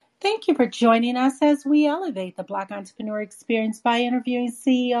Thank you for joining us as we elevate the Black entrepreneur experience by interviewing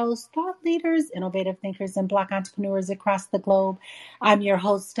CEOs, thought leaders, innovative thinkers, and Black entrepreneurs across the globe. I'm your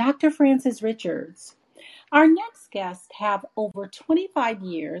host, Dr. Frances Richards. Our next guests have over 25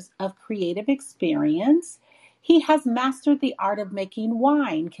 years of creative experience. He has mastered the art of making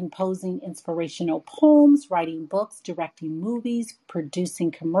wine, composing inspirational poems, writing books, directing movies,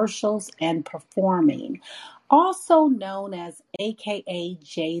 producing commercials, and performing. Also known as AKA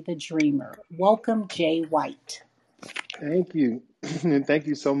Jay the Dreamer. Welcome, Jay White. Thank you. And thank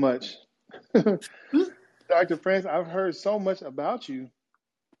you so much. Dr. France, I've heard so much about you. And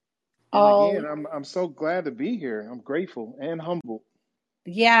Oh, again, I'm so glad to be here. I'm grateful and humbled.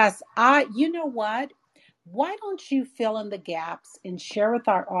 yes. You know what? Why don't you fill in the gaps and share with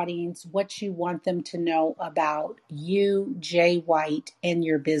our audience what you want them to know about you, Jay White, and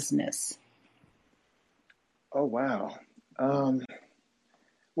your business? Oh, wow. Um,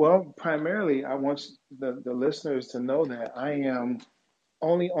 well, primarily, I want the listeners to know that I am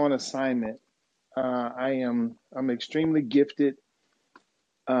only on assignment. I'm extremely gifted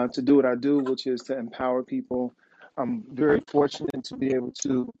to do what I do, which is to empower people. I'm very fortunate to be able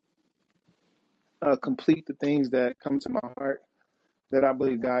to complete the things that come to my heart that I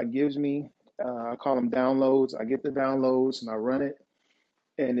believe God gives me. I call them downloads. I get the downloads and I run it.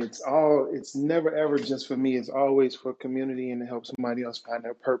 And it's never ever just for me. It's always for community and to help somebody else find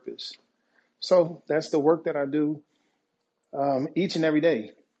their purpose. So that's the work that I do each and every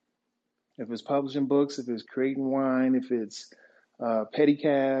day. If it's publishing books, if it's creating wine, if it's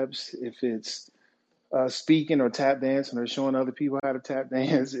pedicabs, if it's speaking or tap dancing or showing other people how to tap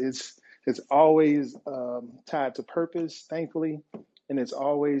dance, it's always tied to purpose, thankfully, and it's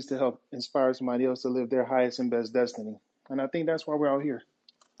always to help inspire somebody else to live their highest and best destiny. And I think that's why we're all here.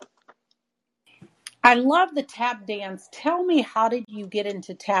 I love the tap dance. Tell me, how did you get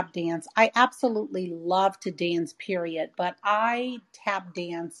into tap dance? I absolutely love to dance, period. But I tap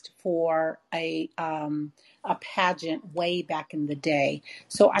danced for a pageant way back in the day.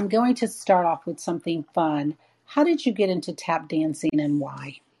 So I'm going to start off with something fun. How did you get into tap dancing and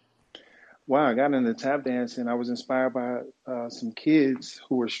why? Wow, I got into tap dancing. I was inspired by some kids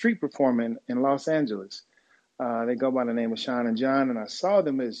who were street performing in Los Angeles. They go by the name of Sean and John, and I saw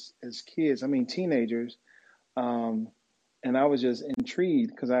them as kids. I mean, teenagers. Um, and I was just intrigued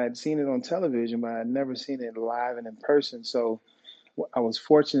because I had seen it on television, but I had never seen it live and in person. So I was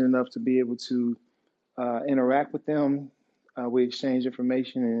fortunate enough to be able to interact with them. We exchanged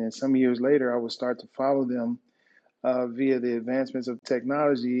information, and then some years later, I would start to follow them via the advancements of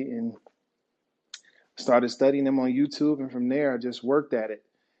technology and started studying them on YouTube. And from there, I just worked at it.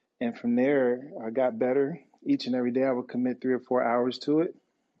 And from there, I got better. Each and every day, I would commit 3 or 4 hours to it,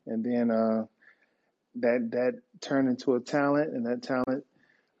 and then that turned into a talent, and that talent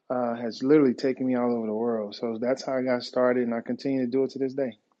has literally taken me all over the world. So that's how I got started, and I continue to do it to this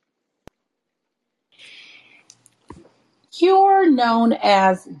day. You're known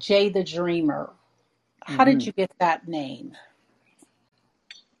as Jay the Dreamer. How did Hmm. you get that name?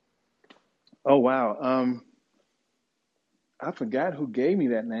 Oh wow, I forgot who gave me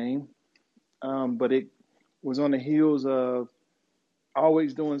that name, but it was on the heels of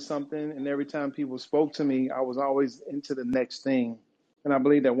always doing something, and every time people spoke to me, I was always into the next thing. And I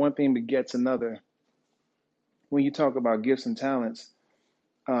believe that one thing begets another. When you talk about gifts and talents,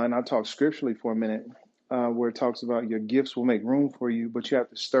 and I'll talk scripturally for a minute, where it talks about your gifts will make room for you, but you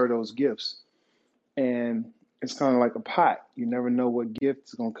have to stir those gifts. And it's kind of like a pot. You never know what gift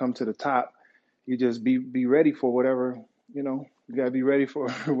is going to come to the top. You just be ready for whatever, you got to be ready for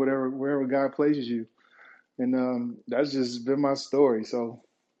whatever, wherever God places you. And that's just been my story. So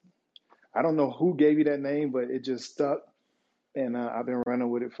I don't know who gave you that name, but it just stuck. And I've been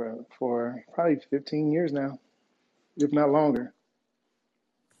running with it for probably 15 years now, if not longer.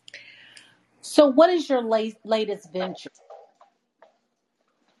 So, what is your latest venture?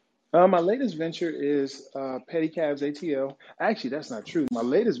 My latest venture is Pedicabs ATL. Actually, that's not true. My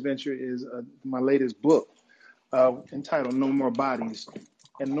latest venture is my latest book entitled No More Bodies.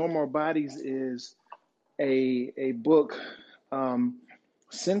 And No More Bodies is a book um,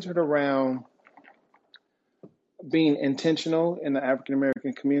 centered around being intentional in the African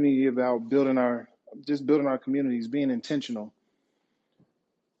American community about building our communities, being intentional.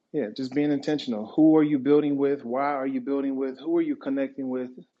 Yeah, just being intentional. Who are you building with? Why are you building with? Who are you connecting with?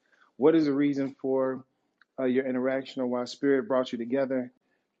 What is the reason for your interaction or why spirit brought you together?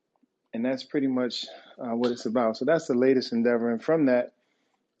 And that's pretty much what it's about. So that's the latest endeavor. And from that,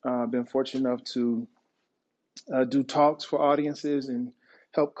 I've been fortunate enough to do talks for audiences and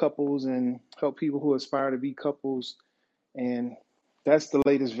help couples and help people who aspire to be couples. And That's the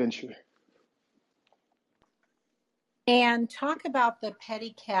latest venture. And talk about the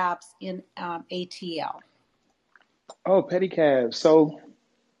pedicabs in ATL. Oh, pedicab. So,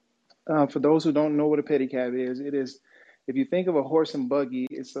 for those who don't know what a pedicab is, it is, if you think of a horse and buggy,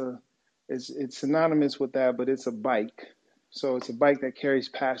 it's synonymous with that, but it's a bike. So it's a bike that carries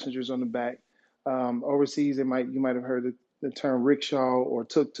passengers on the back. Overseas, you might have heard the term rickshaw or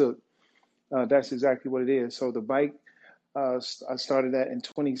tuk-tuk. That's exactly what it is. So the bike, I started that in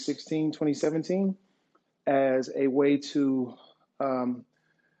 2016, 2017 as a way to um,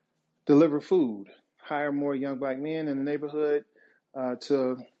 deliver food, hire more young black men in the neighborhood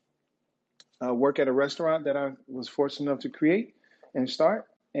to work at a restaurant that I was fortunate enough to create and start.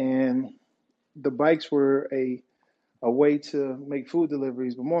 And the bikes were a way to make food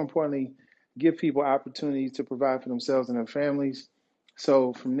deliveries, but more importantly, give people opportunities to provide for themselves and their families.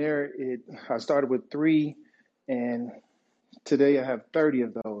 So from there, I started with three, and today I have 30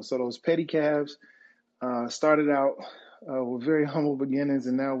 of those. So those pedicabs started out with very humble beginnings,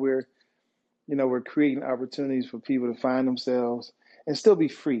 and now we're creating opportunities for people to find themselves and still be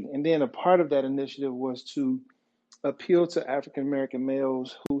free. And then a part of that initiative was to appeal to African American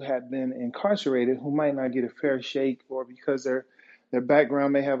males who had been incarcerated, who might not get a fair shake, or because their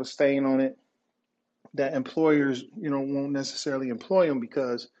background may have a stain on it, that employers won't necessarily employ them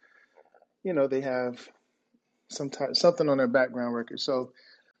because they have something on their background record. So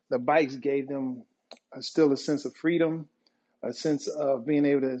the bikes gave them still a sense of freedom, a sense of being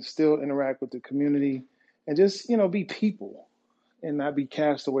able to still interact with the community, and just be people and not be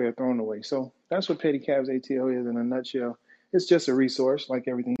cast away or thrown away. So that's what Pedicabs ATL is in a nutshell. It's just a resource like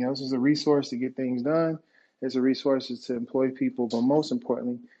everything else. It's a resource to get things done. It's a resource to employ people, but most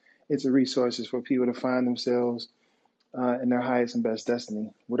importantly, it's a resource for people to find themselves in their highest and best destiny,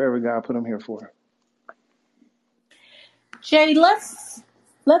 whatever God put them here for. Jay, let's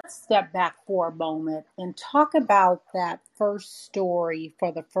step back for a moment and talk about that first story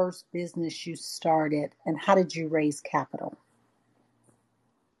for the first business you started, and how did you raise capital?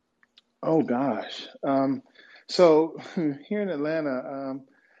 Oh gosh. So here in Atlanta,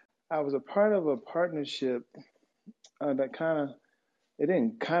 I was a part of a partnership that it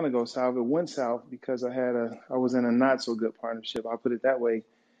didn't kind of go south. It went south because I was in a not so good partnership. I'll put it that way.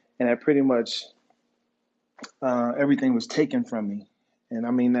 And I pretty much everything was taken from me, and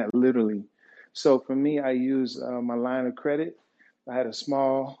I mean that literally. So for me, I used my line of credit. I had a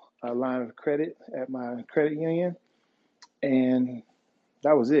small line of credit at my credit union, and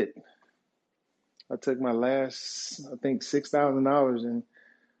that was it. I took my last, I think, $6,000 and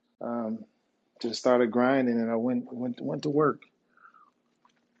um, just started grinding, and I went to work.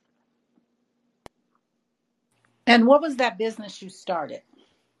 And what was that business you started?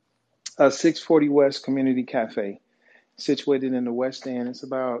 640 West Community Cafe, situated in the West End. It's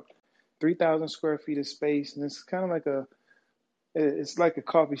about 3,000 square feet of space, and it's kind of like it's like a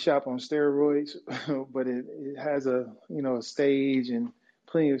coffee shop on steroids, but it has a stage and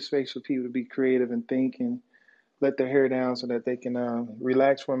plenty of space for people to be creative and think and let their hair down so that they can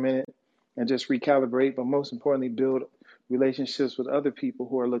relax for a minute and just recalibrate. But most importantly, build relationships with other people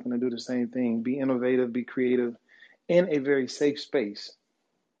who are looking to do the same thing, be innovative, be creative in a very safe space.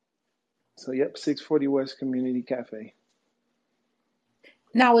 So, yep, 640 West Community Cafe.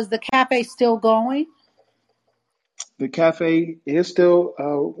 Now, is the cafe still going? The cafe is still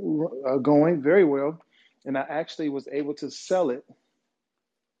going very well, and I actually was able to sell it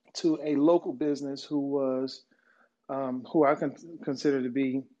to a local business who I consider to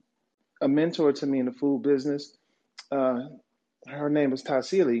be a mentor to me in the food business. Uh, Her name is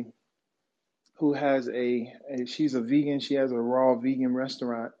Tassili, who has she's a vegan. She has a raw vegan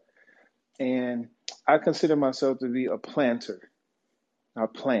restaurant, and I consider myself to be a planter. I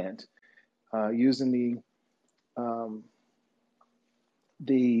plant using um,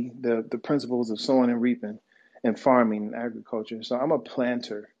 the principles of sowing and reaping and farming and agriculture. So I'm a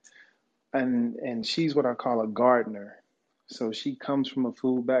planter, and she's what I call a gardener. So she comes from a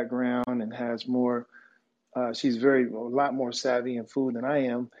food background and has more. She's a lot more savvy in food than I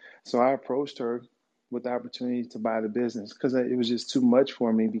am. So I approached her with the opportunity to buy the business because it was just too much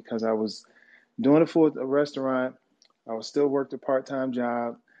for me because I was doing it for a restaurant. I was still worked a part-time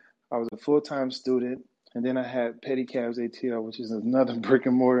job. I was a full-time student, and then I had Pedicabs ATL, which is another brick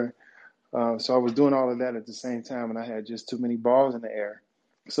and mortar. So I was doing all of that at the same time, and I had just too many balls in the air.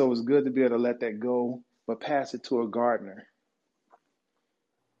 So it was good to be able to let that go, but pass it to a gardener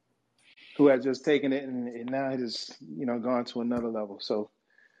who had just taken it and now it has, gone to another level. So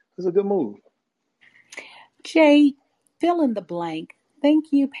it was a good move. Jay, fill in the blank.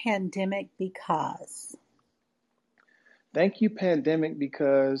 Thank you, pandemic, because. Thank you, pandemic,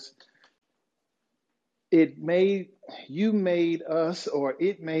 because it made you made us, or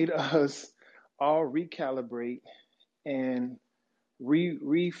it made us all recalibrate and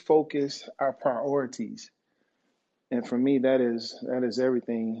refocus our priorities. And for me, that is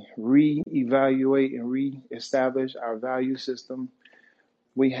everything. Reevaluate and reestablish our value system.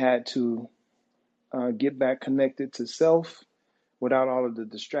 We had to get back connected to self without all of the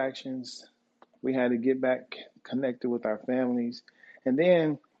distractions. We had to get back connected with our families. And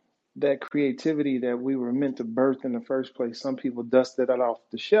then that creativity that we were meant to birth in the first place, some people dusted that off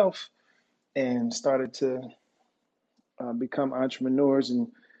the shelf and started to become entrepreneurs. And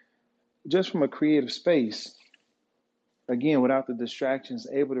just from a creative space, again, without the distractions,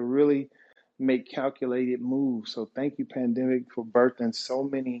 able to really make calculated moves. So thank you, pandemic, for birthing so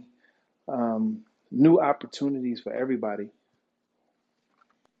many new opportunities for everybody.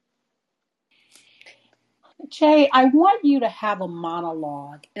 Jay, I want you to have a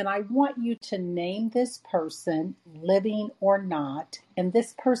monologue and I want you to name this person, living or not, and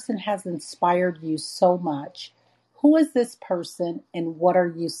this person has inspired you so much. Who is this person and what are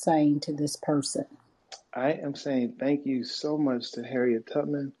you saying to this person? I am saying thank you so much to Harriet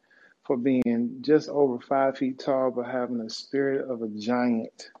Tubman for being just over 5 feet tall, but having the spirit of a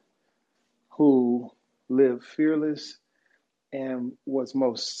giant who lived fearless and was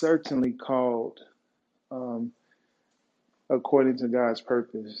most certainly called um, according to God's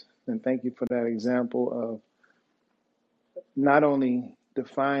purpose. And thank you for that example of not only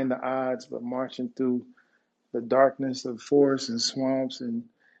defying the odds, but marching through the darkness of forests and swamps and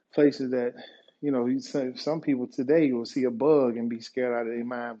places that, some people today will see a bug and be scared out of their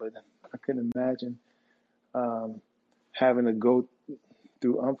mind, but I couldn't imagine um, having to go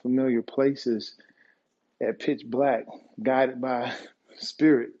through unfamiliar places at pitch black, guided by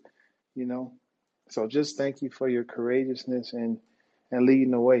spirit, you know. So just thank you for your courageousness and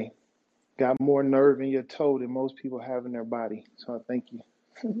leading the way. Got more nerve in your toe than most people have in their body. So I thank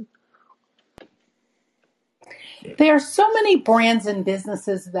you. There are so many brands and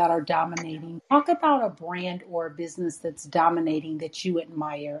businesses that are dominating. Talk about a brand or a business that's dominating that you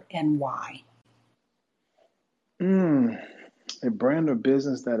admire and why. Mm, a brand or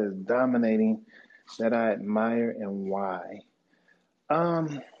business that is dominating that I admire and why.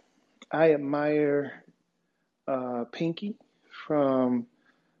 Um, I admire Pinky from,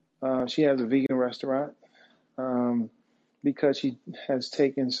 she has a vegan restaurant um, because she has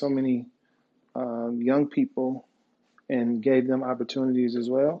taken so many young people and gave them opportunities as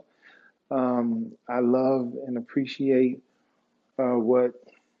well. I love and appreciate what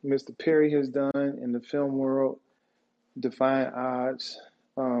Mr. Perry has done in the film world, defying odds,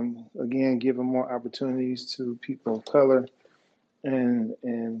 again, giving more opportunities to people of color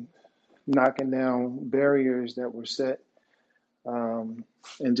and knocking down barriers that were set, and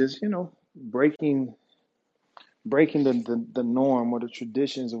just breaking the norm or the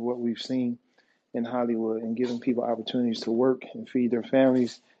traditions of what we've seen in Hollywood and giving people opportunities to work and feed their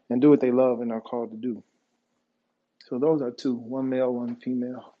families and do what they love and are called to do. So those are two, one male, one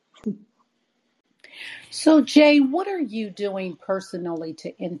female. So, Jay, what are you doing personally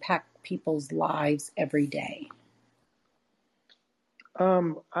to impact people's lives every day?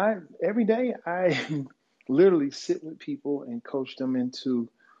 I every day I literally sit with people and coach them into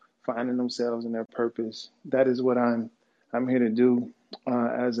finding themselves and their purpose. That is what I'm here to do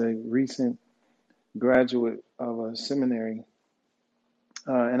as a recent graduate of a seminary.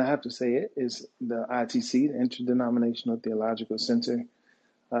 And I have to say it is the ITC, the Interdenominational Theological Center,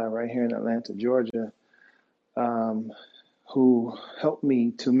 right here in Atlanta, Georgia, um, who helped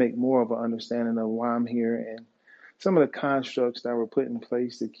me to make more of an understanding of why I'm here and some of the constructs that were put in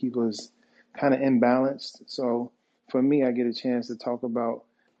place to keep us kind of imbalanced. So for me, I get a chance to talk about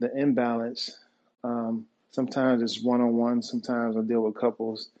the imbalance. Sometimes it's one on one, sometimes I deal with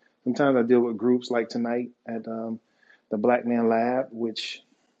couples, sometimes I deal with groups like tonight at the Black Man Lab, which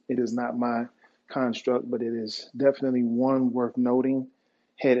it is not my construct, but it is definitely one worth noting,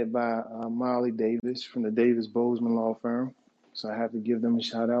 headed by Molly Davis from the Davis Bozeman Law Firm. So I have to give them a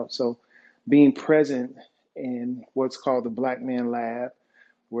shout out. So being present in what's called the Black Man Lab,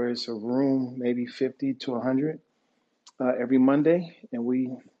 where it's a room maybe 50 to 100 every Monday, and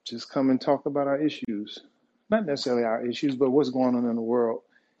we just come and talk about our issues. Not necessarily our issues, but what's going on in the world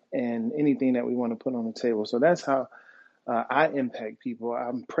and anything that we want to put on the table. So that's how I impact people.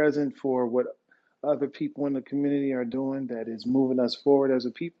 I'm present for what other people in the community are doing that is moving us forward as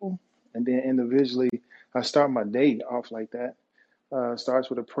a people. And then individually, I start my day off like that. Starts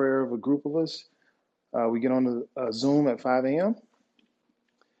with a prayer of a group of us. We get on the Zoom at 5 a.m.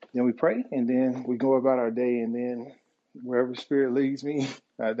 Then we pray, and then we go about our day. And then Wherever spirit leads me,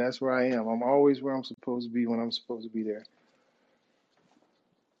 that's where I am. I'm always where I'm supposed to be when I'm supposed to be there.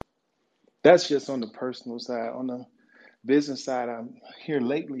 That's just on the personal side. On the business side, I'm here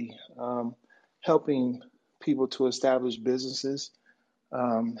lately helping people to establish businesses,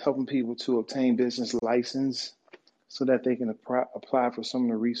 helping people to obtain business license so that they can apply for some of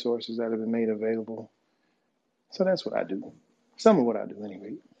the resources that have been made available. So that's what I do. Some of what I do,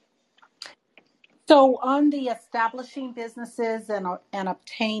 anyway. So, on the establishing businesses and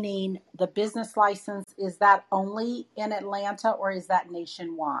obtaining the business license, is that only in Atlanta or is that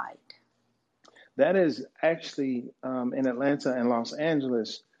nationwide? That is actually in Atlanta and Los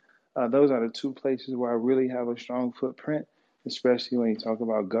Angeles. Those are the two places where I really have a strong footprint, especially when you talk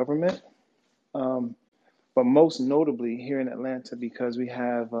about government. But most notably here in Atlanta, because we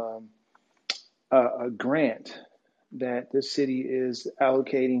have a grant that the city is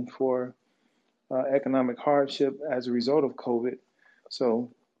allocating for economic hardship as a result of COVID.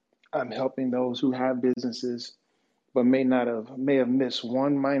 So I'm helping those who have businesses but may have missed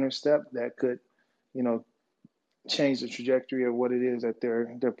one minor step that could, you know, change the trajectory of what it is that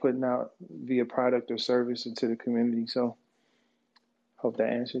they're putting out via product or service into the community. So hope that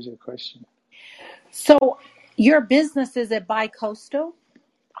answers your question. So, your business is at Bicoastal?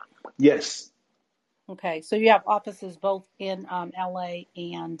 Yes, Okay, so you have offices both in LA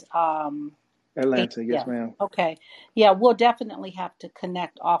and Atlanta. Yes, yeah. ma'am. Okay, yeah, we'll definitely have to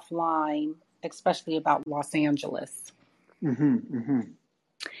connect offline, especially about Los Angeles. Mm-hmm, mm-hmm.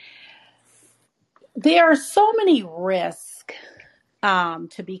 There are so many risks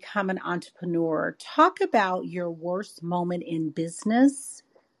to become an entrepreneur. Talk about your worst moment in business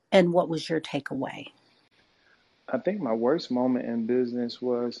and what was your takeaway? I think my worst moment in business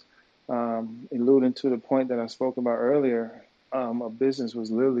was alluding to the point that I spoke about earlier. A business was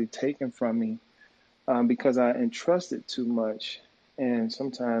literally taken from me because I entrusted too much, and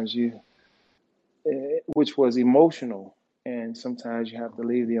sometimes which was emotional, and sometimes you have to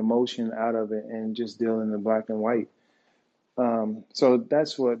leave the emotion out of it and just deal in the black and white. So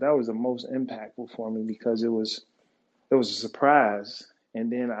that was the most impactful for me because it was a surprise, and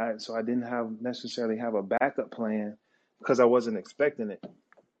then I didn't necessarily have a backup plan because I wasn't expecting it.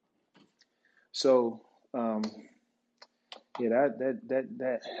 So um, yeah,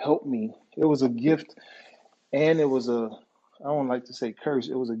 that helped me. It was a gift, and it was I don't like to say curse.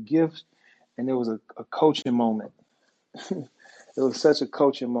 It was a gift, and it was a coaching moment. It was such a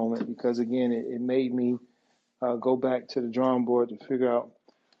coaching moment because again, it made me go back to the drawing board to figure out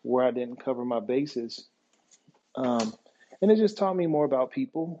where I didn't cover my bases, um, and it just taught me more about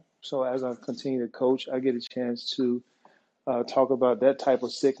people. So as I continue to coach, I get a chance to talk about that type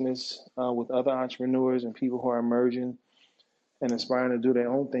of sickness with other entrepreneurs and people who are emerging and aspiring to do their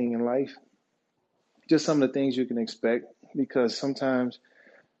own thing in life. Just some of the things you can expect, because sometimes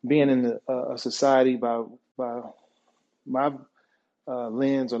being in a society by my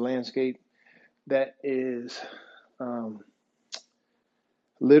lens or landscape that is um,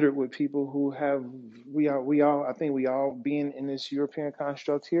 littered with people who have we all I think we all being in this European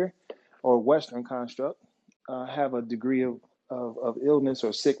construct here or Western construct have a degree of illness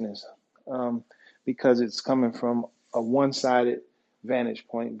or sickness because it's coming from a one-sided vantage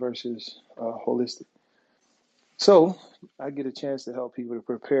point versus holistic. So I get a chance to help people to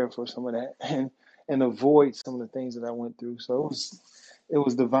prepare for some of that and avoid some of the things that I went through. So it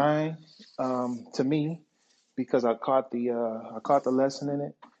was divine to me because I caught the lesson in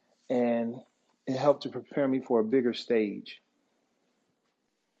it, and it helped to prepare me for a bigger stage.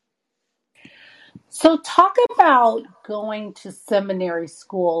 So, talk about going to seminary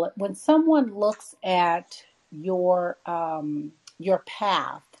school. When someone looks at your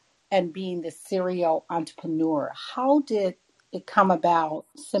path and being the serial entrepreneur, how did it come about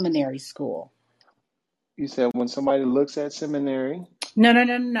seminary school? You said when somebody looks at seminary, No, no,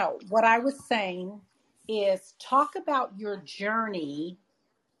 no, no, no. What I was saying is talk about your journey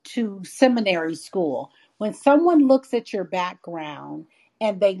to seminary school. When someone looks at your background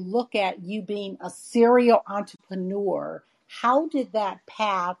and they look at you being a serial entrepreneur, how did that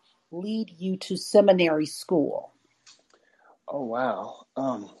path lead you to seminary school? oh wow,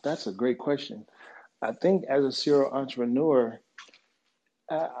 that's a great question. I think as a serial entrepreneur,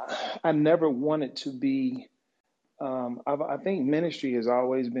 I, I never wanted to be. I think ministry has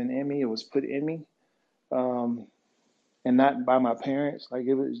always been in me. It was put in me, um, and not by my parents. Like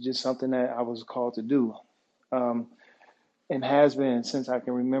it was just something that I was called to do, um, and has been since I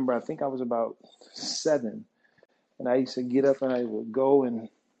can remember. I think I was about 7, and I used to get up and I would go and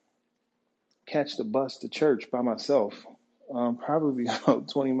catch the bus to church by myself, probably about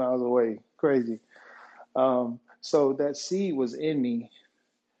 20 miles away. Crazy. So that seed was in me,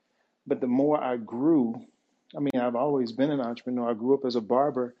 but the more I grew, I mean, I've always been an entrepreneur. I grew up as a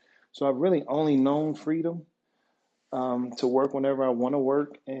barber, so I've really only known freedom, to work whenever I want to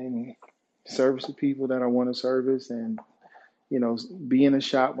work and service the people that I want to service, and be in a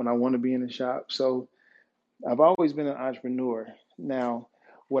shop when I want to be in a shop. So I've always been an entrepreneur. Now,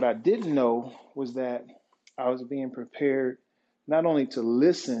 what I didn't know was that I was being prepared not only to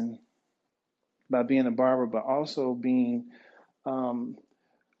listen by being a barber, but also being, um,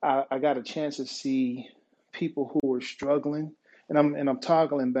 I got a chance to see people who were struggling, and I'm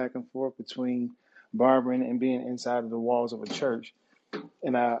toggling back and forth between barbering and being inside of the walls of a church.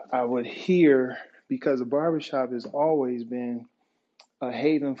 And I would hear, because the barbershop has always been a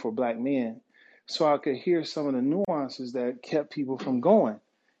haven for black men. So I could hear some of the nuances that kept people from going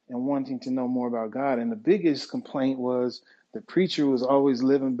and wanting to know more about God. And the biggest complaint was the preacher was always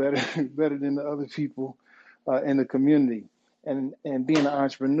living better better than the other people in the community. And being an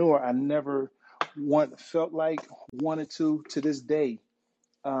entrepreneur, I never felt like wanted to this day.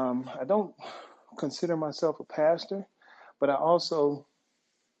 I don't consider myself a pastor, but I also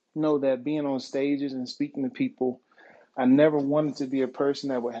know that being on stages and speaking to people, I never wanted to be a person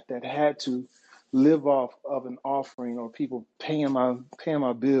that had to live off of an offering or people paying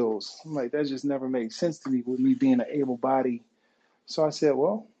my bills. I'm like, that just never made sense to me with me being an able body. So I said,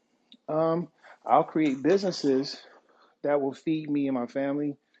 well, I'll create businesses that will feed me and my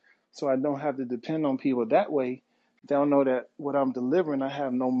family, so I don't have to depend on people that way. They'll know that what I'm delivering, I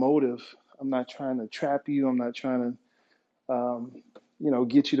have no motive. I'm not trying to trap you. I'm not trying to,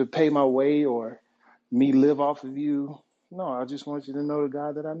 get you to pay my way or me live off of you. No, I just want you to know the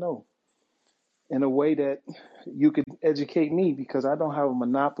God that I know in a way that you could educate me, because I don't have a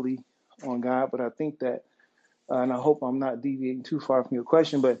monopoly on God. But I think that, and I hope I'm not deviating too far from your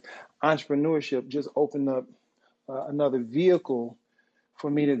question, but entrepreneurship just opened up another vehicle for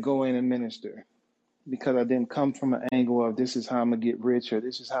me to go in and minister, because I didn't come from an angle of this is how I'm going to get rich or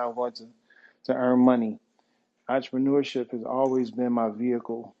this is how I'm going to earn money. Entrepreneurship has always been my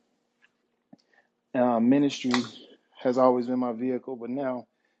vehicle. Ministry has always been my vehicle, but now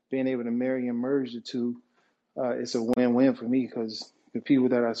being able to marry and merge the two, it's a win-win for me, because the people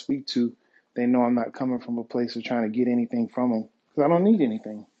that I speak to, they know I'm not coming from a place of trying to get anything from them, because I don't need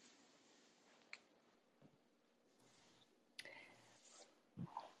anything.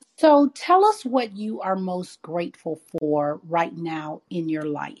 So tell us what you are most grateful for right now in your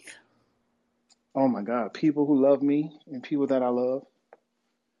life. Oh my God, people who love me and people that I love.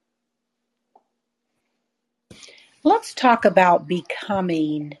 Let's talk about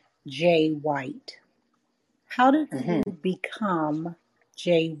becoming Jay White. How did you hmm become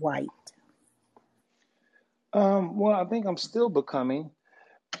Jay White? Well, I think I'm still becoming.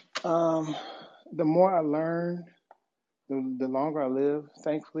 Um, the more I learn, the longer I live,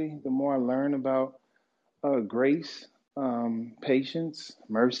 thankfully, the more I learn about grace, patience,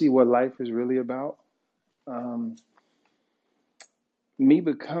 mercy, what life is really about. Um, Me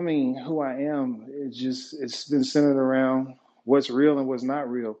becoming who I am, it's been centered around what's real and what's not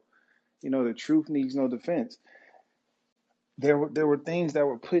real. The truth needs no defense. There were things that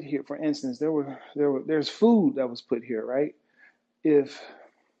were put here. For instance, there's food that was put here, right? If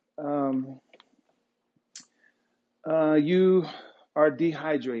um, you are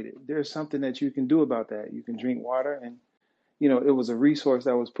dehydrated, there's something that you can do about that. You can drink water, and it was a resource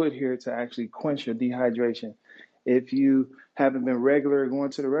that was put here to actually quench your dehydration. If you haven't been regular going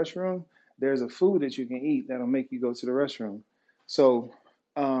to the restroom, there's a food that you can eat that'll make you go to the restroom. So,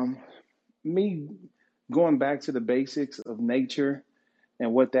 um, me going back to the basics of nature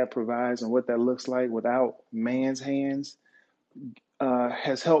and what that provides and what that looks like without man's hands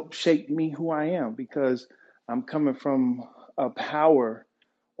has helped shape me who I am, because I'm coming from a power,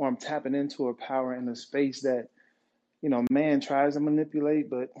 or I'm tapping into a power in a space that man tries to manipulate,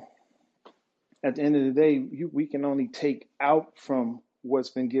 but at the end of the day, we can only take out from what's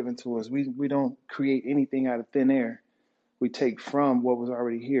been given to us. We don't create anything out of thin air. We take from what was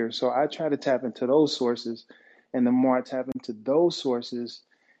already here. So I try to tap into those sources, and the more I tap into those sources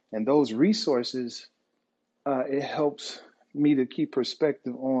and those resources, it helps me to keep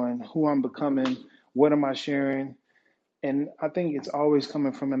perspective on who I'm becoming, what am I sharing, and I think it's always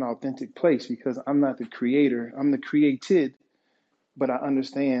coming from an authentic place, because I'm not the creator. I'm the created, but I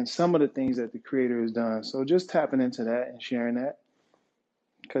understand some of the things that the creator has done. So just tapping into that and sharing that,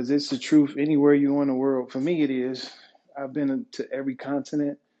 because it's the truth anywhere you are in the world. For me, it is. I've been to every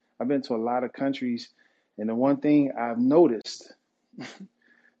continent. I've been to a lot of countries. And the one thing I've noticed,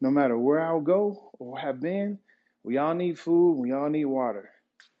 no matter where I'll go or have been, we all need food. We all need water.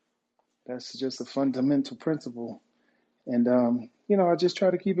 That's just a fundamental principle. And, I just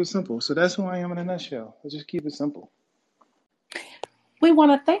try to keep it simple. So that's who I am in a nutshell. I just keep it simple. We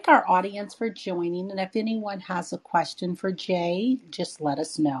want to thank our audience for joining, and if anyone has a question for Jay, just let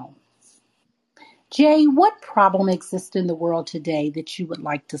us know. Jay, what problem exists in the world today that you would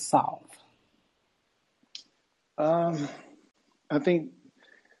like to solve? I think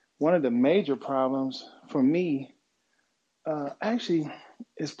one of the major problems for me, actually,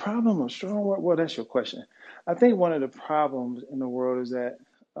 is problem a strong word? Well, that's your question. I think one of the problems in the world is that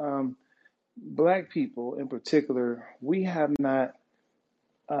Black people in particular, we have not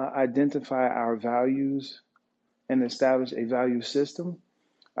identified our values and established a value system.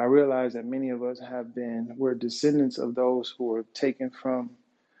 I realize that many of us we're descendants of those who were taken from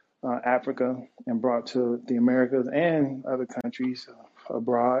Africa and brought to the Americas and other countries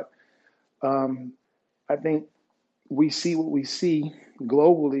abroad. I think we see what we see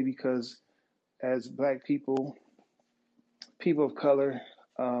globally because as Black people, people of color,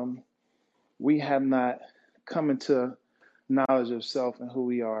 we have not come into knowledge of self and who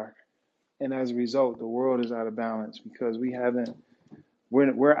we are. And as a result, the world is out of balance because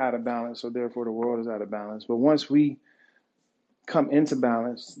we're out of balance. So therefore the world is out of balance. But once we come into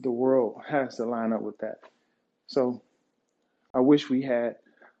balance, the world has to line up with that. So I wish we had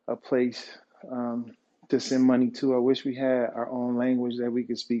a place to send money to. I wish we had our own language that we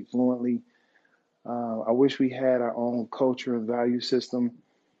could speak fluently. I wish we had our own culture and value system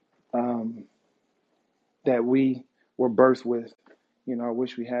that we were birthed with. I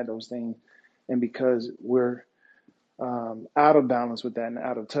wish we had those things. And because we're out of balance with that and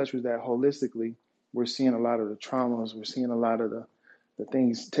out of touch with that holistically, we're seeing a lot of the traumas, we're seeing a lot of the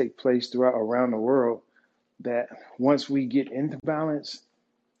things take place around the world that once we get into balance,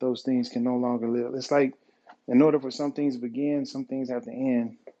 those things can no longer live. It's like in order for some things to begin, some things have to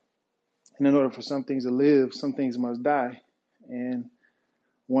end. And in order for some things to live, some things must die. And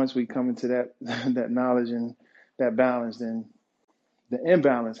once we come into that that knowledge and that balance, then the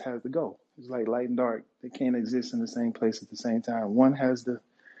imbalance has to go. It's like light and dark. They can't exist in the same place at the same time. One has to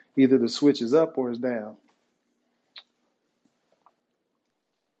either the switch is up or it's down.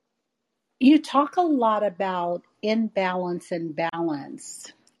 You talk a lot about imbalance and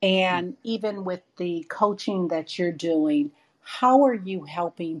balance. And even with the coaching that you're doing, how are you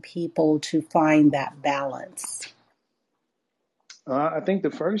helping people to find that balance? I think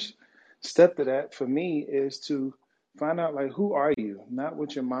the first step to that for me is to find out like who are you? Not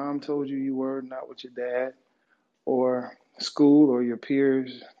what your mom told you you were, not what your dad or school or your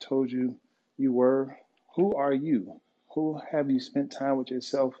peers told you you were. Who are you? Who have you spent time with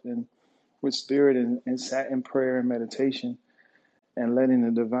yourself and with spirit and sat in prayer and meditation and letting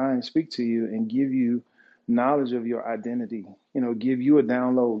the divine speak to you and give you knowledge of your identity, give you a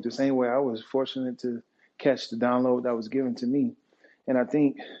download the same way I was fortunate to catch the download that was given to me. And I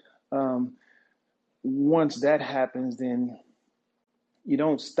think once that happens, then you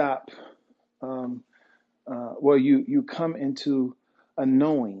don't stop. You come into a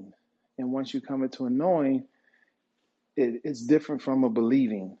knowing. And once you come into a knowing, it's different from a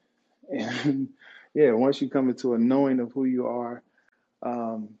believing. And yeah, once you come into a knowing of who you are,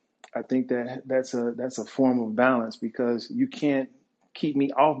 I think that's a form of balance because you can't keep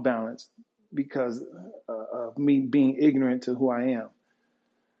me off balance because of me being ignorant to who I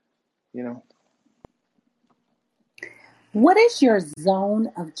am. What is your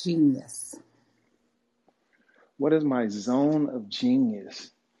zone of genius? What is my zone of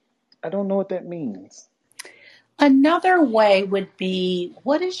genius? I don't know what that means. Another way would be,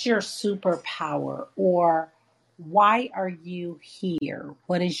 what is your superpower, or why are you here?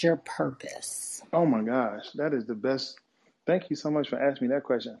 What is your purpose? Oh my gosh, that is the best. Thank you so much for asking me that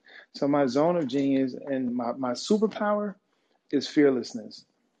question. So my zone of genius and my superpower is fearlessness.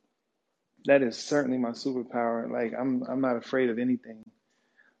 That is certainly my superpower. Like I'm not afraid of anything.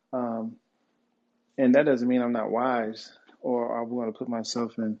 Um, and that doesn't mean I'm not wise or I'm going to put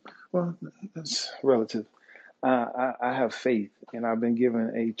myself in. Well, that's relative. I have faith, and I've been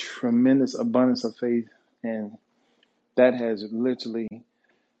given a tremendous abundance of faith, and that has literally,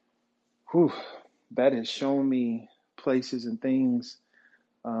 whew, that has shown me places and things,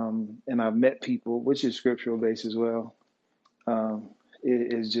 and I've met people, which is scriptural based as well.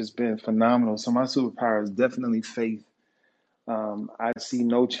 It's just been phenomenal. So my superpower is definitely faith. I see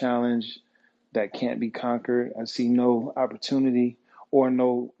no challenge that can't be conquered. I see no opportunity or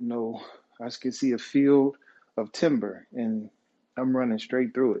no. I can see a field of timber, and I'm running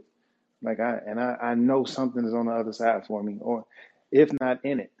straight through it. Like I know something is on the other side for me, or if not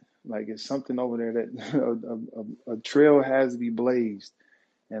in it, like it's something over there that a trail has to be blazed,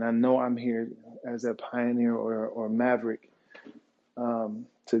 And I know I'm here as a pioneer or maverick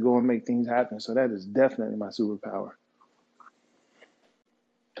to go and make things happen. So that is definitely my superpower.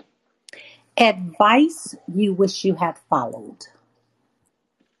 Advice you wish you had followed.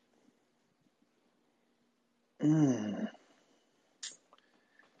 Mm.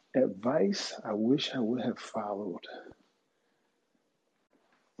 Advice I wish I would have followed.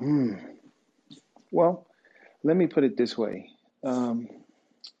 Mm. Well, let me put it this way. Um,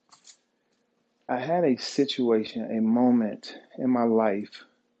 I had a situation, a moment in my life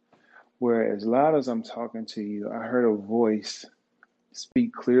where, as loud as I'm talking to you, I heard a voice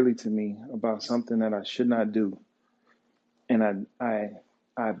speak clearly to me about something that I should not do, and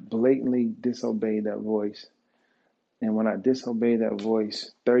I blatantly disobeyed that voice. And when I disobeyed that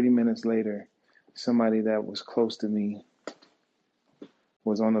voice, 30 minutes later, somebody that was close to me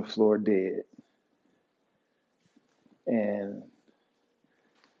was on the floor dead. And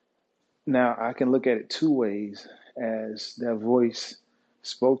now I can look at it two ways, as that voice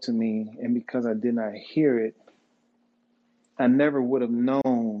spoke to me, and because I did not hear it, I never would have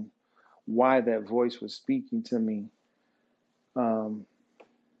known why that voice was speaking to me um,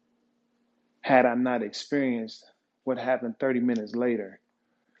 had I not experienced what happened 30 minutes later.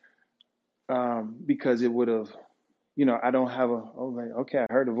 Because it would have, I don't have okay, I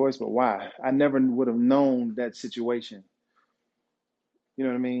heard the voice, but why? I never would have known that situation. You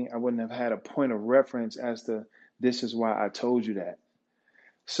know what I mean? I wouldn't have had a point of reference as to this is why I told you that.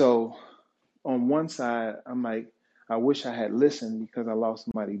 So on one side, I'm like, I wish I had listened because I lost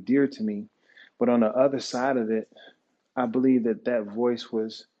somebody dear to me. But on the other side of it, I believe that that voice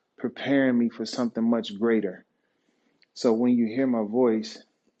was preparing me for something much greater. So when you hear my voice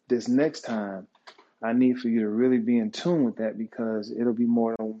this next time, I need for you to really be in tune with that because it'll be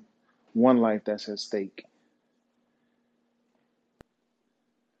more than one life that's at stake.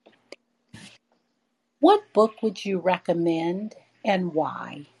 What book would you recommend and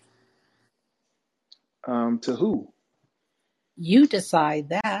why? To who? You decide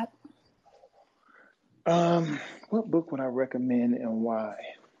that. Um, what book would I recommend and why?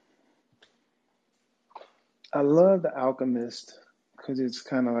 I love The Alchemist because it's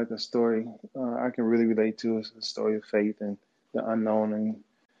kind of like a story I can really relate to. It's a story of faith and the unknown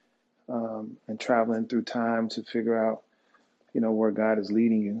and traveling through time to figure out, where God is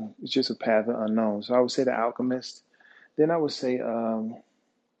leading you. It's just a path of unknown. So I would say The Alchemist. Then I would say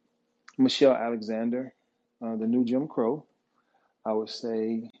Michelle Alexander, The New Jim Crow. I would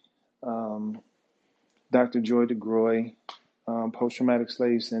say um, Dr. Joy DeGroy, Post-Traumatic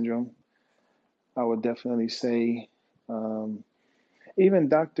Slave Syndrome. I would definitely say um, even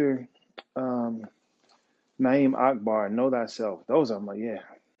Dr. Um, Naeem Akbar, Know Thyself. Those are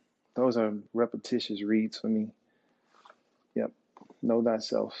repetitious reads for me. Yep, Know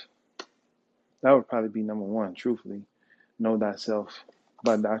Thyself. That would probably be number one, truthfully. Know Thyself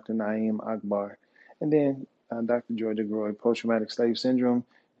by Dr. Naeem Akbar. And then Dr. Joy DeGroy, Post Traumatic Slave Syndrome.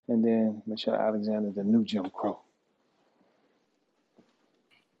 And then Michelle Alexander, The New Jim Crow.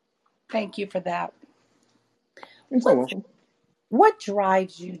 Thank you for that. You're so What welcome. what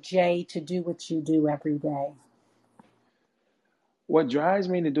drives you, Jay, to do what you do every day? What drives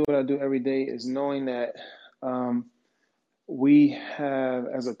me to do what I do every day is knowing that um, we have,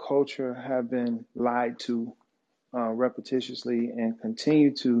 as a culture, have been lied to repetitiously and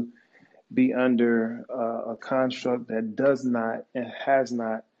continue to be under a construct that does not and has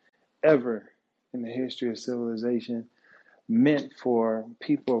not ever in the history of civilization meant for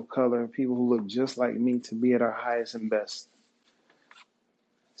people of color, people who look just like me, to be at our highest and best,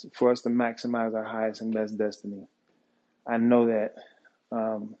 for us to maximize our highest and best destiny. I know that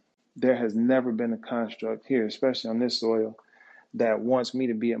there has never been a construct here, especially on this soil, that wants me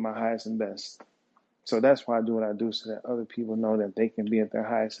to be at my highest and best. So that's why I do what I do, so that other people know that they can be at their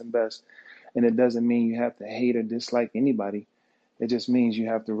highest and best. And it doesn't mean you have to hate or dislike anybody. It just means you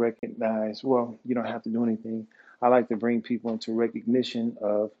have to recognize, well, you don't have to do anything. I like to bring people into recognition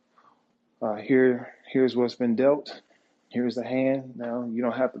of here's what's been dealt. Here's the hand. Now you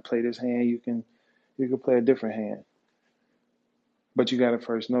don't have to play this hand. You can play a different hand. But you got to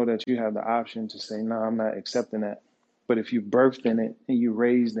first know that you have the option to say, no, I'm not accepting that. But if you birthed in it and you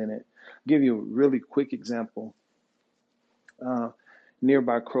raised in it, I'll give you a really quick example.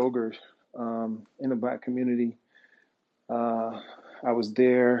 Nearby Kroger, in the Black community, I was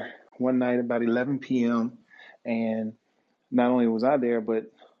there one night about 11 p.m. And not only was I there,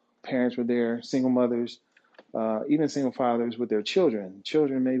 but parents were there, single mothers, even single fathers with their children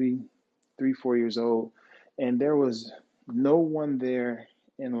maybe 3, 4 years old. And there was no one there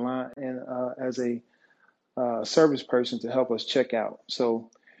in line and as a service person to help us check out. So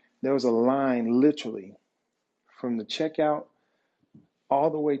there was a line literally from the checkout all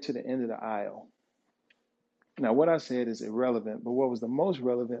the way to the end of the aisle. Now, what I said is irrelevant, but what was the most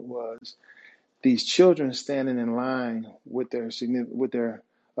relevant was these children standing in line with their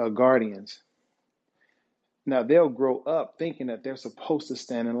guardians. Now, they'll grow up thinking that they're supposed to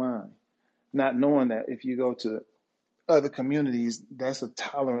stand in line, not knowing that if you go to other communities, that's a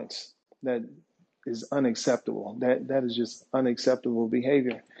tolerance that is unacceptable. That is just unacceptable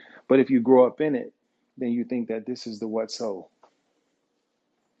behavior. But if you grow up in it, then you think that this is the what so.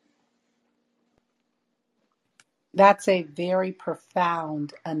 That's a very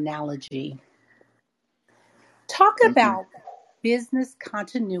profound analogy. Talk Thank you. about business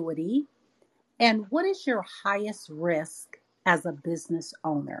continuity and what is your highest risk as a business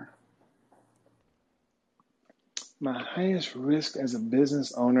owner? My highest risk as a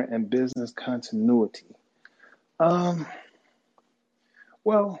business owner and business continuity. Um,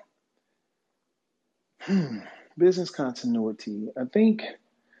 well, business continuity. I think,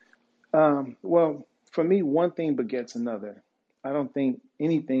 well, for me, one thing begets another. I don't think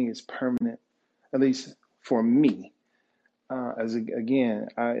anything is permanent, at least for me.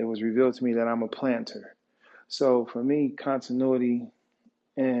 It was revealed to me that I'm a planter. So for me, continuity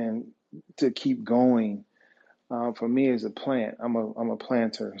and to keep going, for me as a plant, I'm a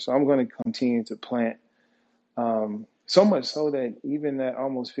planter. So I'm going to continue to plant. So much so that even at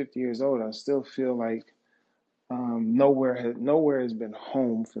almost 50 years old, I still feel like nowhere has been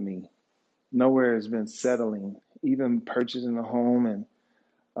home for me. Nowhere has been settling. Even purchasing a home and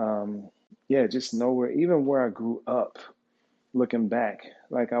just nowhere. Even where I grew up, looking back,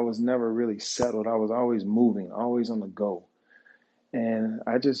 like I was never really settled. I was always moving, always on the go. And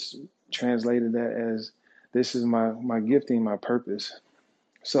I just translated that as this is my gifting, my purpose.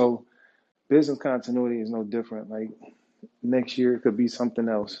 So business continuity is no different. Like next year it could be something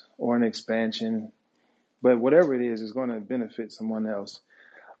else or an expansion, but whatever it is going to benefit someone else.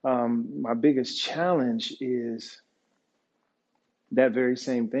 My biggest challenge is that very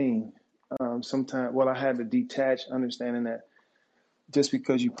same thing. Sometimes, I had to detach, understanding that just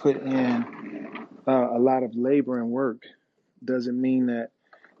because you put in a lot of labor and work doesn't mean that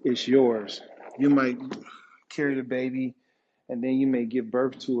it's yours. You might carry the baby and then you may give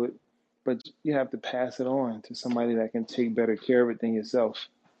birth to it, but you have to pass it on to somebody that can take better care of it than yourself.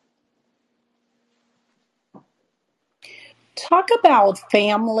 Talk about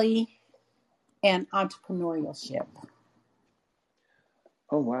family and entrepreneurship.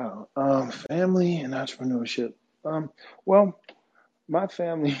 Oh, wow. Family and entrepreneurship. Well, my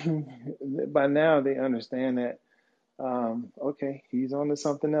family, by now they understand that, okay, he's on to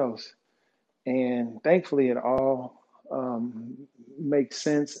something else. And thankfully it all makes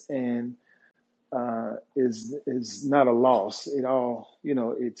sense and is not a loss. It all,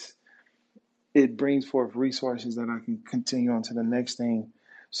 it brings forth resources that I can continue on to the next thing.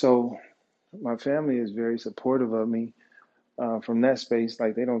 So my family is very supportive of me from that space.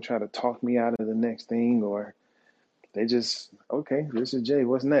 Like they don't try to talk me out of the next thing, or they just, okay, this is Jay.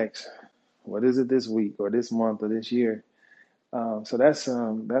 What's next? What is it this week or this month or this year? So that's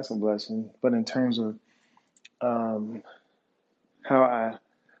a blessing. But in terms of um, how I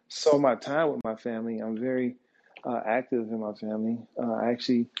sow my time with my family, I'm very active in my family. I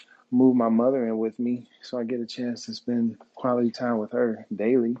actually moved my mother in with me, so I get a chance to spend quality time with her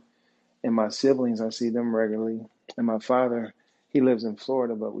daily. And my siblings, I see them regularly. And my father, he lives in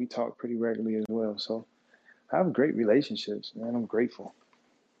Florida, but we talk pretty regularly as well. So I have great relationships, man. I'm grateful.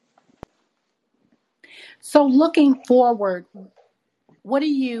 So, looking forward, what do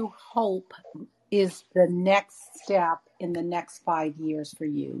you hope is the next step in the next 5 years for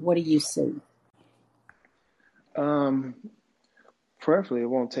you? What do you see? Um, Prayerfully, it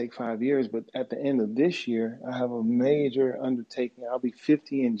won't take 5 years, but at the end of this year, I have a major undertaking. I'll be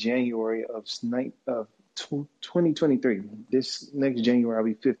 50 in January of 2023. This next January, I'll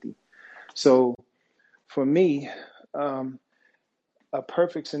be 50. So for me, um, a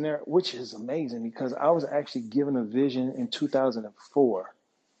perfect scenario, which is amazing because I was actually given a vision in 2004,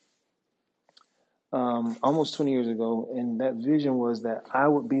 almost 20 years ago. And that vision was that I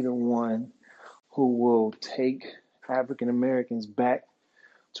would be the one who will take African Americans back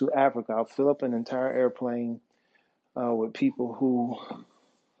to Africa. I'll fill up an entire airplane with people who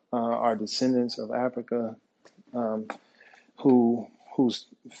are descendants of Africa, um, whose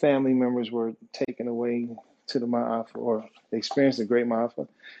family members were taken away to the Ma'afa or experienced the Great Ma'afa,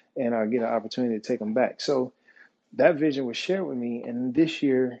 and I get an opportunity to take them back. So that vision was shared with me, and this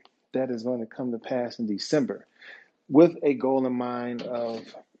year that is going to come to pass in December with a goal in mind of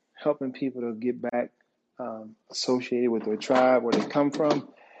helping people to get back associated with their tribe, where they come from,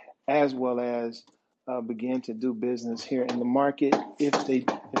 as well as begin to do business here in the market if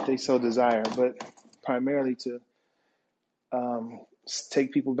they so desire, but primarily to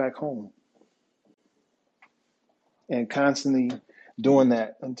take people back home and constantly doing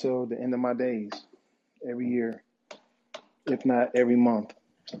that until the end of my days, every year, if not every month.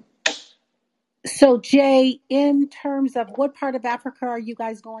 So, Jay, in terms of what part of Africa are you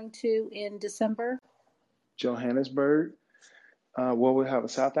guys going to in December? Johannesburg. Well, we'll have a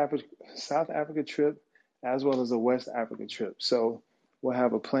South Africa trip as well as a West Africa trip. So we'll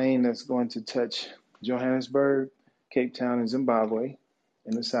have a plane that's going to touch Johannesburg, Cape Town, and Zimbabwe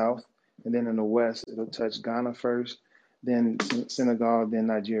in the south. And then in the west, it'll touch Ghana first, then Senegal, then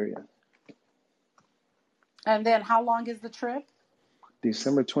Nigeria. And then how long is the trip?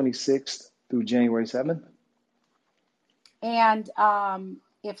 December 26th through January 7th. And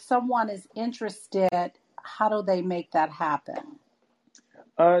if someone is interested, how do they make that happen?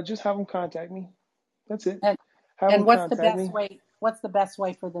 Just have them contact me. That's it. And, Have them what's the contact best me. way? What's the best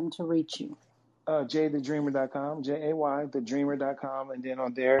way for them to reach you? jaythedreamer.com, JAY, thedreamer.com, and then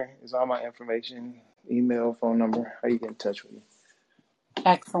on there is all my information, email, phone number, how you get in touch with me.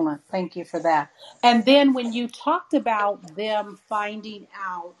 Excellent. Thank you for that. And then when you talked about them finding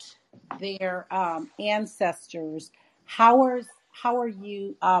out their ancestors, how are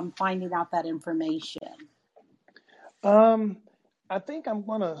you finding out that information? I think I'm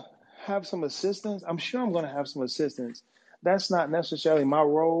gonna have some assistance. I'm sure I'm gonna have some assistance. That's not necessarily my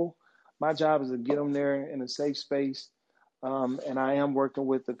role. My job is to get them there in a safe space, and I am working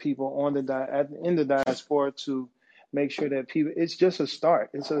with the people on in the diaspora to make sure that people. It's just a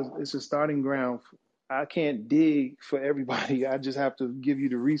start. It's a starting ground. I can't dig for everybody. I just have to give you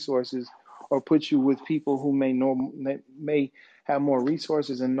the resources, or put you with people who may have more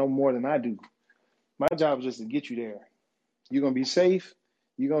resources and know more than I do. My job is just to get you there. You're gonna be safe.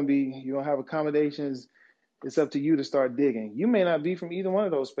 You're gonna have accommodations. It's up to you to start digging. You may not be from either one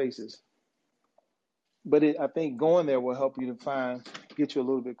of those spaces, but I think going there will help you to get you a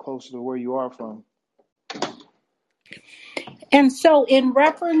little bit closer to where you are from. And so, in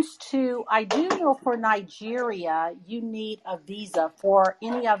reference to, I do know for Nigeria, you need a visa. For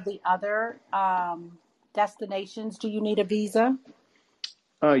any of the other destinations, do you need a visa?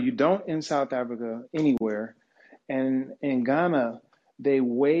 You don't in South Africa anywhere, and in Ghana they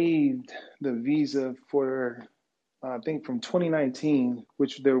waived the visa for I think from 2019,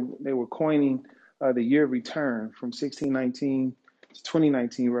 which they were coining the year of return from 1619 to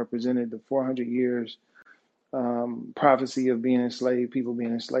 2019 represented the 400 years prophecy of being enslaved, people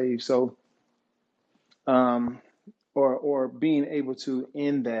being enslaved. So, or being able to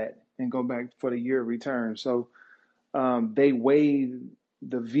end that and go back for the year of return. So they waived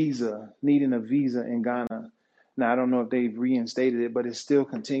the visa, needing a visa in Ghana. Now I don't know if they've reinstated it, but it still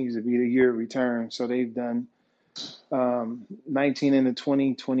continues to be the year of return. So they've done 19 into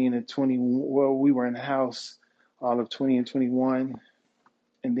 20, 20 into 20. Well, we were in the house all of 20 and 21.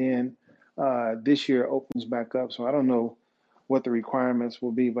 And then this year opens back up. So I don't know what the requirements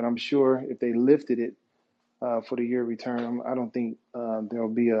will be, but I'm sure if they lifted it for the year return, I don't think there'll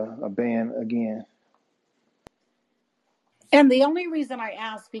be a ban again. And the only reason I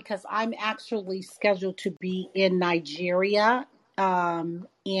ask, because I'm actually scheduled to be in Nigeria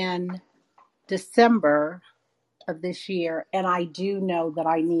in December of this year, and I do know that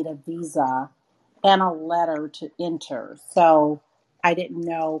I need a visa and a letter to enter. So I didn't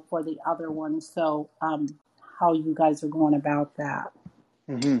know for the other one. So how you guys are going about that?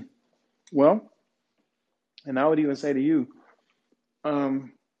 Mm-hmm. Well, and I would even say to you,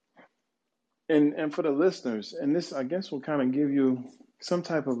 and for the listeners, and this I guess will kind of give you some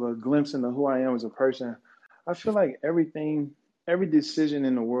type of a glimpse into who I am as a person. I feel like every decision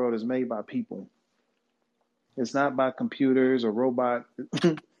in the world is made by people. It's not by computers or robot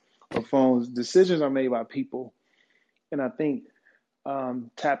or phones. Decisions are made by people. And I think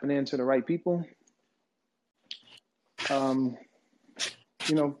tapping into the right people, you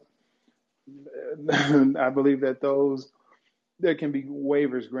know, I believe that there can be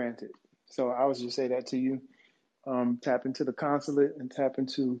waivers granted. So I would just say that to you. Tap into the consulate and tap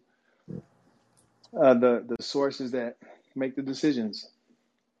into the sources that make the decisions.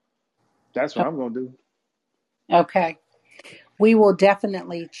 That's what I'm going to do. Okay. We will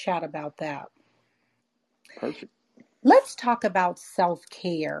definitely chat about that. Perfect. Let's talk about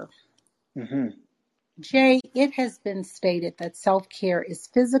self-care. Mm-hmm. Jay, it has been stated that self-care is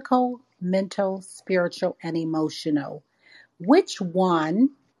physical, mental, spiritual, and emotional. Which one,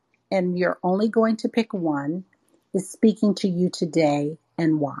 and you're only going to pick one, is speaking to you today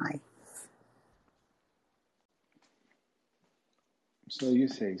and why? So you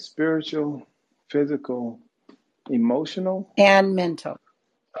say spiritual, physical, emotional, and mental.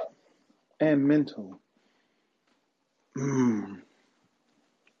 and mental.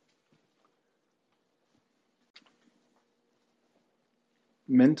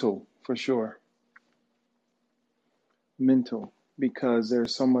 Mental, for sure. Mental, because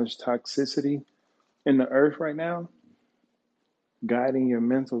there's so much toxicity in the earth right now, guiding your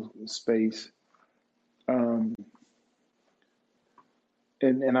mental space. Um,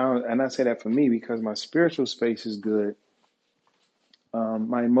 and I say that for me because my spiritual space is good.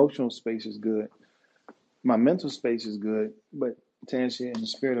 My emotional space is good. My mental space is good. But to answer in the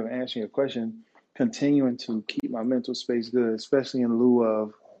spirit of answering your question, continuing to keep my mental space good, especially in lieu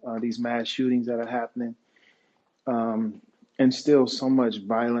of these mass shootings that are happening, and still so much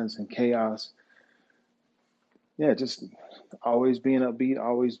violence and chaos. Yeah, just always being upbeat,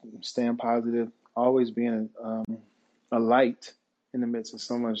 always staying positive, always being a light in the midst of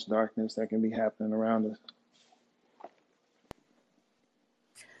so much darkness that can be happening around us.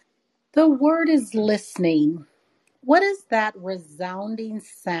 The word is listening. What is that resounding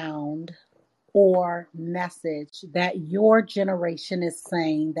sound or message that your generation is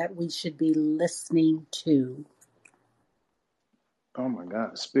saying that we should be listening to? Oh my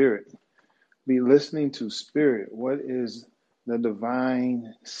God, spirit. Be listening to spirit. What is the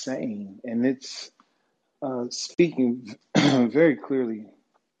divine saying? And it's speaking very clearly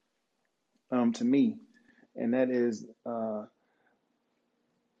to me, and that is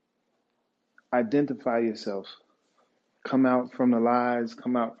identify yourself. Come out from the lies,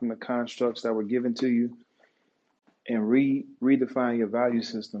 come out from the constructs that were given to you, and redefine your value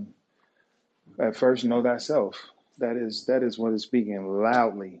system. At first, know thyself. That is what is speaking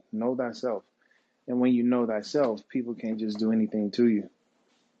loudly. Know thyself. And when you know thyself, people can't just do anything to you.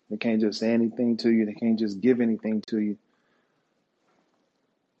 They can't just say anything to you. They can't just give anything to you.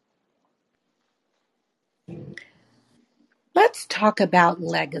 Let's talk about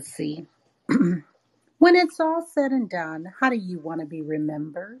legacy. When it's all said and done, how do you want to be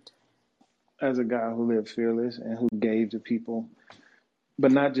remembered? As a guy who lived fearless and who gave to people,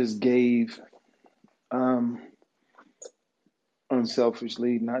 but not just gave um,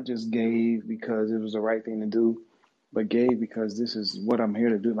 unselfishly, not just gave because it was the right thing to do, but gave because this is what I'm here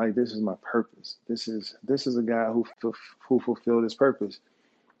to do. Like this is my purpose. This is a guy who fulfilled his purpose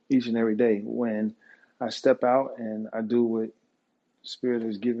each and every day. When I step out and I do what Spirit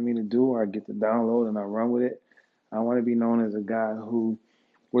has given me to do, or I get the download and I run with it, I want to be known as a guy who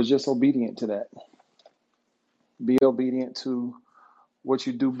was just obedient to that. Be obedient to what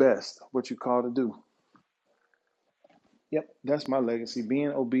you do best, what you call to do. Yep, that's my legacy. Being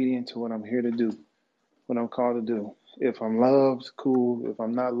obedient to what I'm here to do, what I'm called to do. If I'm loved, cool. If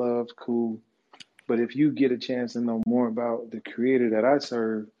I'm not loved, cool. But if you get a chance to know more about the creator that I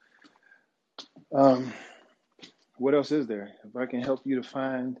serve, um, what else is there? If I can help you to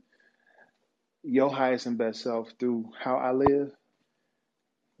find your highest and best self through how I live,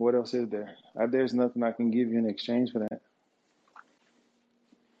 what else is there? There's nothing I can give you in exchange for that.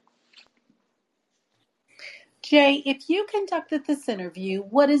 Jay, if you conducted this interview,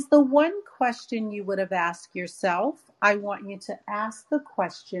 what is the one question you would have asked yourself? I want you to ask the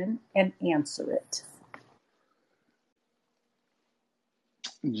question and answer it.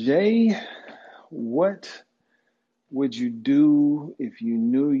 Jay, what would you do if you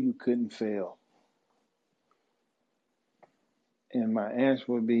knew you couldn't fail? And my answer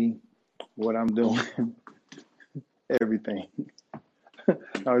would be what I'm doing, everything.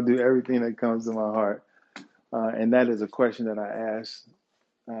 I would do everything that comes to my heart. And that is a question that I ask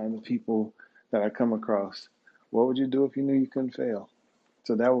the people that I come across. What would you do if you knew you couldn't fail?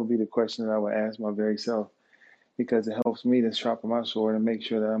 So that would be the question that I would ask my very self, because it helps me to sharpen my sword and make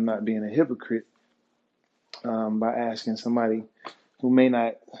sure that I'm not being a hypocrite by asking somebody who may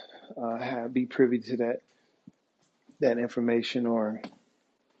not be privy to that information or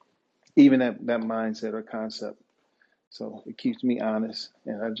even that mindset or concept. So it keeps me honest,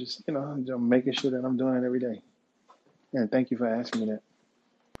 and I just, I'm making sure that I'm doing it every day. And thank you for asking me that.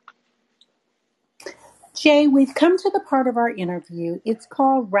 Jay, we've come to the part of our interview. It's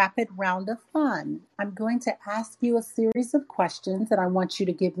called Rapid Round of Fun. I'm going to ask you a series of questions and I want you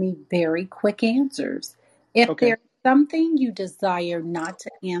to give me very quick answers. If Okay, there's something you desire not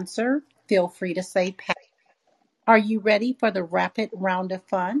to answer, feel free to say pass. Are you ready for the rapid round of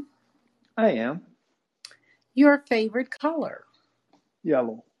fun? I am Your favorite color,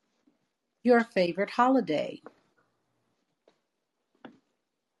 yellow. your favorite holiday,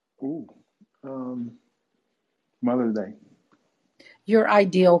 Ooh, Mother's Day. your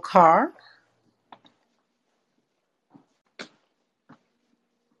ideal car,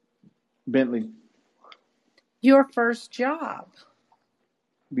 Bentley. Your first job.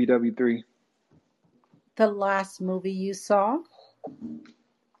 BW3. The last movie you saw.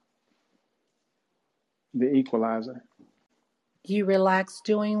 The Equalizer. You relax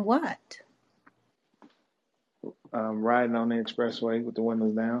doing what? Riding on the expressway with the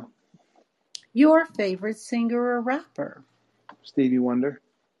windows down. Your favorite singer or rapper. Stevie Wonder.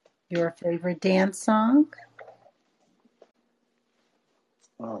 Your favorite dance song.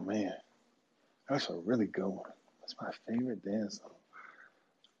 Oh man, that's a really good one. That's my favorite dance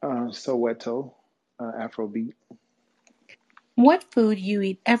song. Soweto, Afrobeat. What food you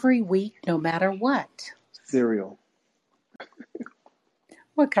eat every week, no matter what? Cereal.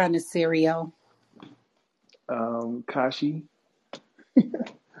 What kind of cereal? Kashi.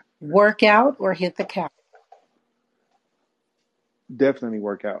 Work out or hit the couch? Definitely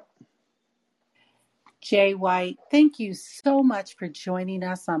work out. Jay White, thank you so much for joining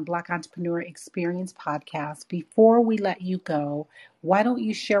us on Black Entrepreneur Experience Podcast. Before we let you go, why don't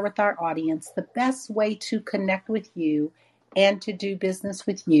you share with our audience the best way to connect with you and to do business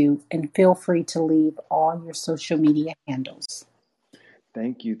with you? And feel free to leave all your social media handles.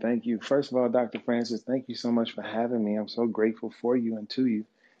 Thank you. Thank you. First of all, Dr. Francis, thank you so much for having me. I'm so grateful for you and to you.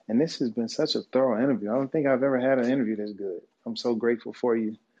 And this has been such a thorough interview. I don't think I've ever had an interview this good. I'm so grateful for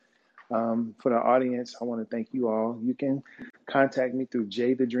you. For the audience, I want to thank you all. You can contact me through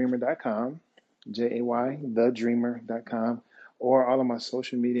jaythedreamer.com, JAY, thedreamer.com, or all of my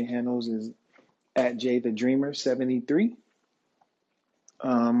social media handles is at jaythedreamer73.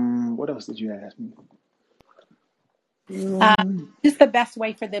 What else did you ask me? Just the best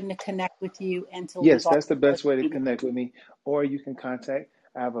way for them to connect with you and to leave Yes, all that's the your best social way to media. connect with me. Or you can I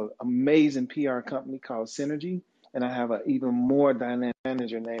have an amazing PR company called Synergy, and I have an even more dynamic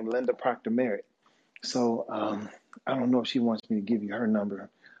manager named Linda Proctor Merritt. So I don't know if she wants me to give you her number,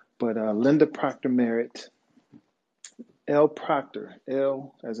 but Linda Proctor Merritt, L Proctor,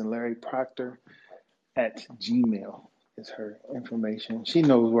 L as in Larry Proctor at Gmail is her information. She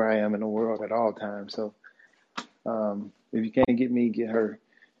knows where I am in the world at all times. So if you can't get me, get her.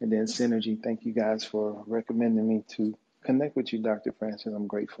 And then Synergy, thank you guys for recommending me to connect with you, Dr. Francis. I'm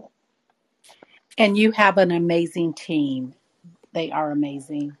grateful. And you have an amazing team. They are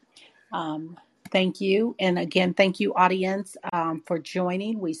amazing. Thank you. And again, thank you, audience, for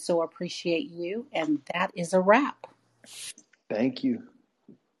joining. We so appreciate you. And that is a wrap. Thank you.